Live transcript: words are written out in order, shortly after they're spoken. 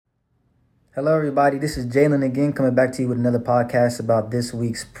Hello, everybody. This is Jalen again, coming back to you with another podcast about this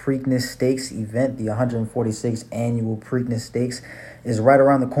week's Preakness Stakes event. The 146th annual Preakness Stakes is right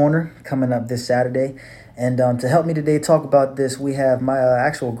around the corner, coming up this Saturday. And to help me today talk about this, we have my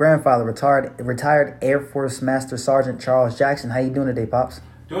actual grandfather, retired Air Force Master Sergeant Charles Jackson. How you doing today, Pops?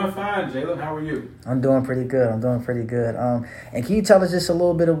 Doing fine, Jalen. How are you? I'm doing pretty good. And can you tell us just a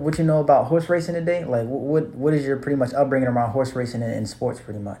little bit of what you know about horse racing today? Like, what is your pretty much upbringing around horse racing and sports,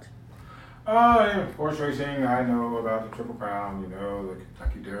 pretty much? Horse racing, I know about the Triple Crown, the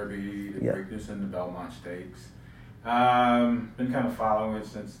Kentucky Derby, the Preakness, and the Belmont Stakes. Been kind of following it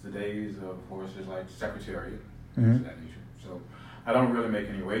since the days of horses like Secretariat, things of that nature. So I don't really make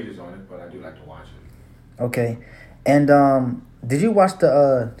any wages on it, but I do like to watch it. Okay. And did you watch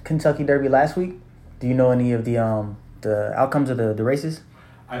the Kentucky Derby last week? Do you know any of the outcomes of the races?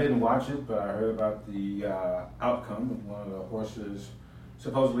 I didn't watch it, but I heard about the outcome of one of the horses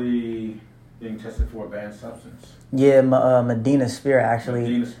supposedly being tested for a banned substance. Yeah, Medina Spirit, actually.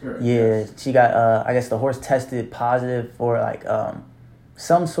 Medina Spirit. Yeah, yes. She got, I guess the horse tested positive for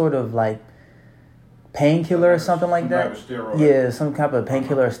some sort of painkiller or something like that. Type of steroid. Yeah, some type of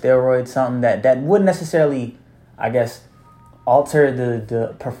painkiller or steroid, something that wouldn't necessarily, I guess, alter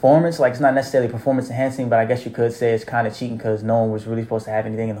the performance. Like, it's not necessarily performance enhancing, but I guess you could say it's kind of cheating because no one was really supposed to have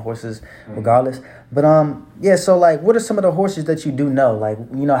anything in the horses regardless. But so what are some of the horses that you do know?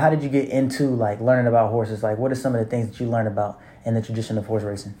 How did you get into learning about horses? What are some of the things that you learned about in the tradition of horse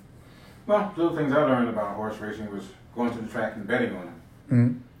racing? Well, the little things I learned about horse racing was going to the track and betting on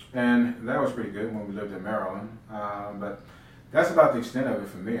them. And that was pretty good when we lived in Maryland. But that's about the extent of it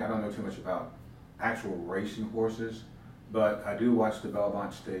for me. I don't know too much about actual racing horses, but I do watch the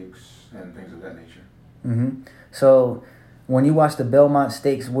Belmont Stakes and things of that nature. So when you watch the Belmont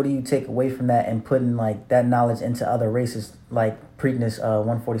Stakes, what do you take away from that and putting that knowledge into other races like Preakness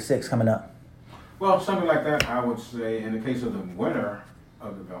 146 coming up? Well, something like that, I would say, in the case of the winner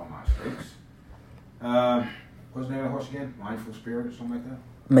of the Belmont Stakes, what's the name of the horse again? Mindful Spirit or something like that?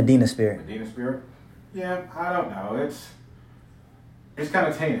 Medina Spirit. Medina Spirit? Yeah, I don't know. It's kind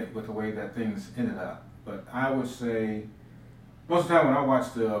of tainted with the way that things ended up. But I would say most of the time when I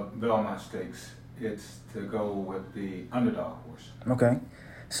watch the Belmont Stakes, it's to go with the underdog horse. Okay.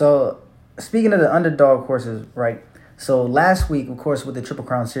 So, speaking of the underdog horses, right? So, last week, of course, with the Triple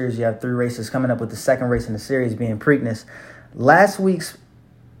Crown Series, you have 3 races coming up with the second race in the series being Preakness. Last week's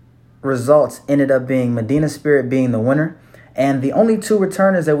results ended up being Medina Spirit being the winner. And the only 2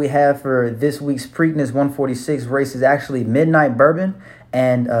 returners that we have for this week's Preakness 146 race is actually Midnight Bourbon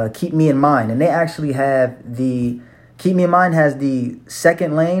and Keep Me in Mind. And they actually have Keep Me in Mind has the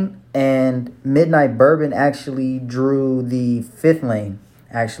second lane, and Midnight Bourbon actually drew the 5th lane,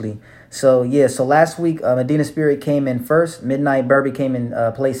 actually. So last week, Medina Spirit came in first, Midnight Bourbon came in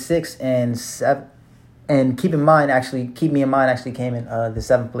place 6, and Keep Me in Mind actually came in the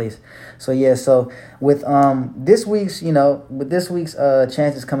 7th place. So with this week's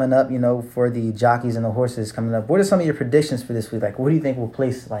chances coming up, for the jockeys and the horses coming up, what are some of your predictions for this week? What do you think will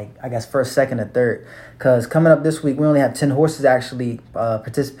place first, second, or third? Because coming up this week, we only have 10 horses actually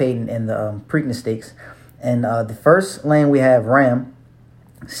participating in the Preakness Stakes. And the first lane we have Ram.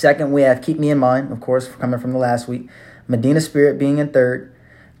 Second, we have Keep Me in Mind, of course, coming from the last week. Medina Spirit being in third.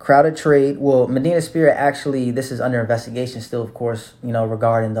 Crowded Trade. Well, Medina Spirit, actually, this is under investigation still, of course,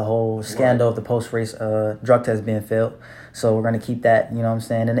 regarding the whole scandal of the post-race drug test being failed. So we're going to keep that, in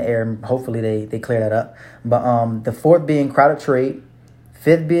the air. And hopefully they clear that up. But the 4th being Crowded Trade.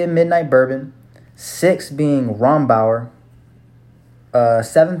 5th being Midnight Bourbon. 6th being Rombauer.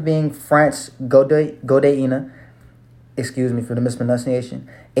 7th being France Godeina. Excuse me for the mispronunciation.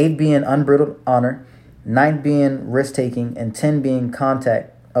 8th being Unbridled Honor. 9th being Risk Taking. And 10 being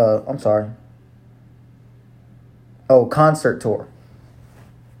Concert Tour.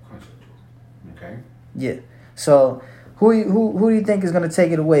 Okay. Yeah. So who do you think is going to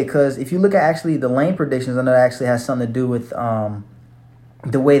take it away? Because if you look at actually the lane predictions, I know that actually has something to do with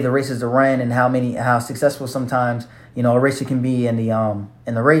the way the races are ran and how successful sometimes a racer can be in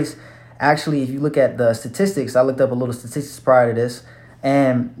the race. Actually, if you look at the statistics, I looked up a little statistics prior to this.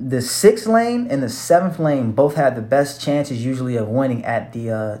 And the 6th lane and the 7th lane both have the best chances usually of winning at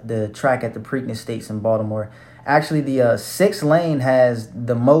the track at the Preakness Stakes in Baltimore. Actually, the 6th lane has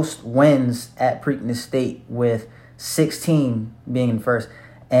the most wins at Preakness State with 16 being in first,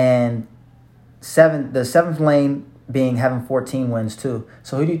 and the 7th lane having 14 wins too.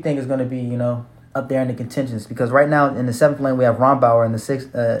 So who do you think is going to be up there in the contentions? Because right now in the 7th lane we have Rombauer, in the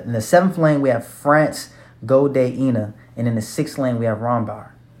 7th lane we have France Godeina. And in the 6th lane, we have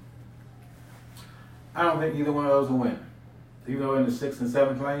Rombauer. I don't think either one of those will win. Even though in the 6th and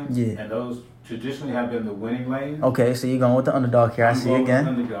 7th lanes, Yeah. and those traditionally have been the winning lanes. Okay, so you're going with the underdog here. I see again.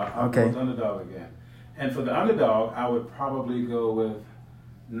 I'm going with underdog again. And for the underdog, I would probably go with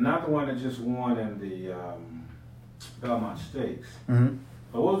not the one that just won in the Belmont Stakes. Mm-hmm.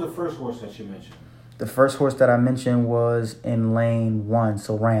 But what was the first horse that you mentioned? The first horse that I mentioned was in lane 1,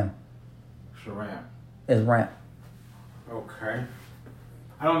 so Ram. So Ram. Is Ram. Okay.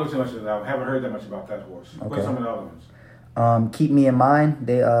 I don't know too much of that. I haven't heard that much about that horse. Okay. What's some of the other ones? Keep Me in Mind.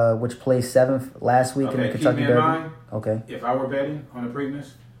 They which placed 7th last week in the Kentucky Keep Me in Derby. Mind. Okay. If I were betting on the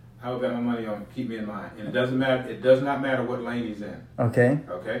Preakness, I would bet my money on Keep Me in Mind. And it doesn't matter. It does not matter what lane he's in. Okay.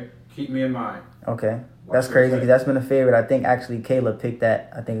 Okay. Keep Me in Mind. Okay. Watch That's what I crazy say. because that's been a favorite. I think actually Caleb picked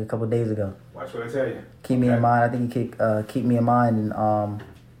that. I think a couple days ago. Watch what I tell you. Keep Me in Mind. I think he kicked Keep Me in Mind and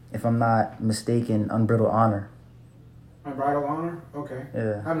if I'm not mistaken, Unbridled Honor. Unbridled Honor? Okay.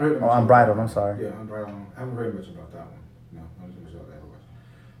 Yeah. I haven't heard much Oh, Unbridled. I'm sorry. Yeah, Unbridled Honor. I haven't heard much about that one. No, I haven't heard much about that horse.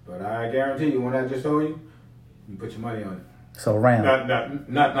 But I guarantee you, when I just told you, you put your money on it. So Ram. Not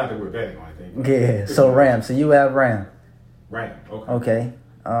that we're betting on anything. Yeah. So Ram. So you have Ram. Ram. Okay. Okay.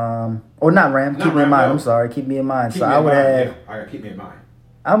 Or not Ram. Not Keep Me in Ram, Mind. no. I'm sorry. Keep Me in Mind. Keep So Me I in would Mind. have. Yeah, I gotta keep me in mind.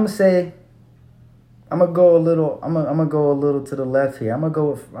 I'm gonna say. I'm gonna go a little. I'm gonna go a little to the left here. I'm not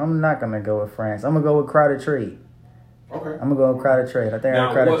gonna go with France. I'm gonna go with Crowded Trade. Okay. I'm gonna go with Crowded Trade. I think I Now,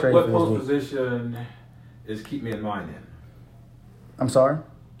 have Crowded Trade what for post this week. position is Keep Me in Mind in? I'm sorry.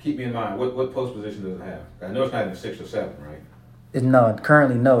 Keep Me in Mind. What post position does it have? I know it's not in 6 or 7, right? No,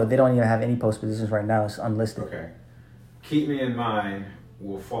 currently no. They don't even have any post positions right now. It's unlisted. Okay. Keep Me in Mind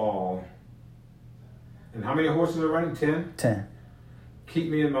will fall. And how many horses are running? 10? 10.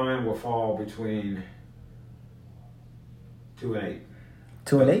 Keep Me in Mind will fall between 2 and 8.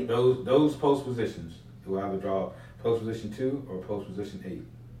 2 and 8. Those post positions will either draw post position 2 or post position 8.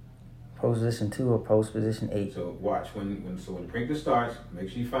 Post position 2 or post position 8. So watch when the Preakness starts. Make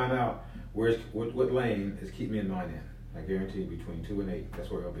sure you find out what lane is Keep Me in Mind in. I guarantee you between 2 and 8. That's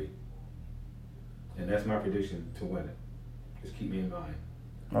where it'll be. And that's my prediction to win it. Just Keep Me in Mind.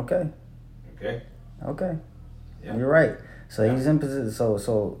 Okay. Okay. Okay. Yeah. You're right. So he's in position.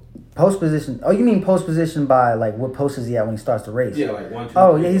 So post position. Oh, you mean post position by like what post is he at when he starts the race? Yeah, like 1, 2.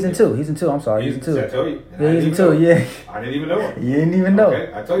 Oh yeah, he's in 2. He's in 2. I'm sorry, he's in 2. I told you. Yeah, he's in 2. Yeah. I didn't even know it. You didn't even know.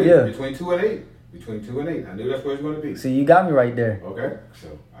 Okay, I told you. Yeah. Between 2 and 8. Between 2 and 8. I knew that's where it's going to be. So you got me right there. Okay,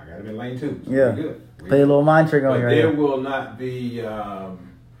 so I got him in lane 2. So Yeah. we're good. Play a little mind trick on But you right there here. will not be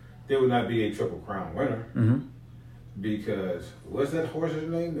a Triple Crown winner Mm-hmm. because what's that horse's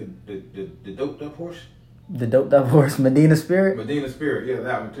name? The doped up horse? The doped up horse, Medina Spirit. Medina Spirit. Yeah,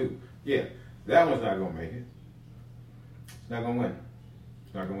 that one too. Yeah, that one's not gonna make it. It's not gonna win.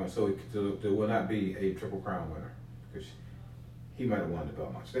 It's not gonna win. So there will not be a Triple Crown winner because he might have won the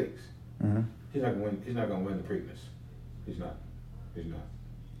Belmont Stakes. Mm-hmm. He's not gonna win. He's not gonna win the Preakness. He's not. He's not.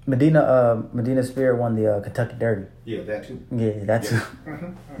 Medina Spirit won the Kentucky Derby. Yeah, that too. Yeah, that's Yeah.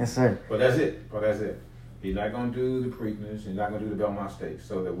 yes, sir. But that's it. He's not going to do the Preakness. He's not going to do the Belmont Stakes.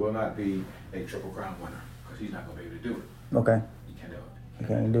 So there will not be a Triple Crown winner because he's not going to be able to do it. Okay, He can't do it. you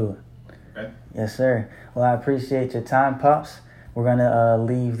can't do it. Okay? Yes, sir. Well, I appreciate your time, Pops. We're gonna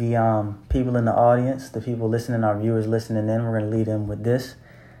leave the people in the audience, the people listening, our viewers listening in. We're gonna lead them with this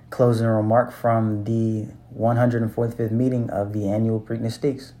closing remark from the 145th meeting of the annual Preakness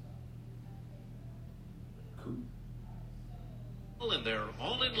Stakes.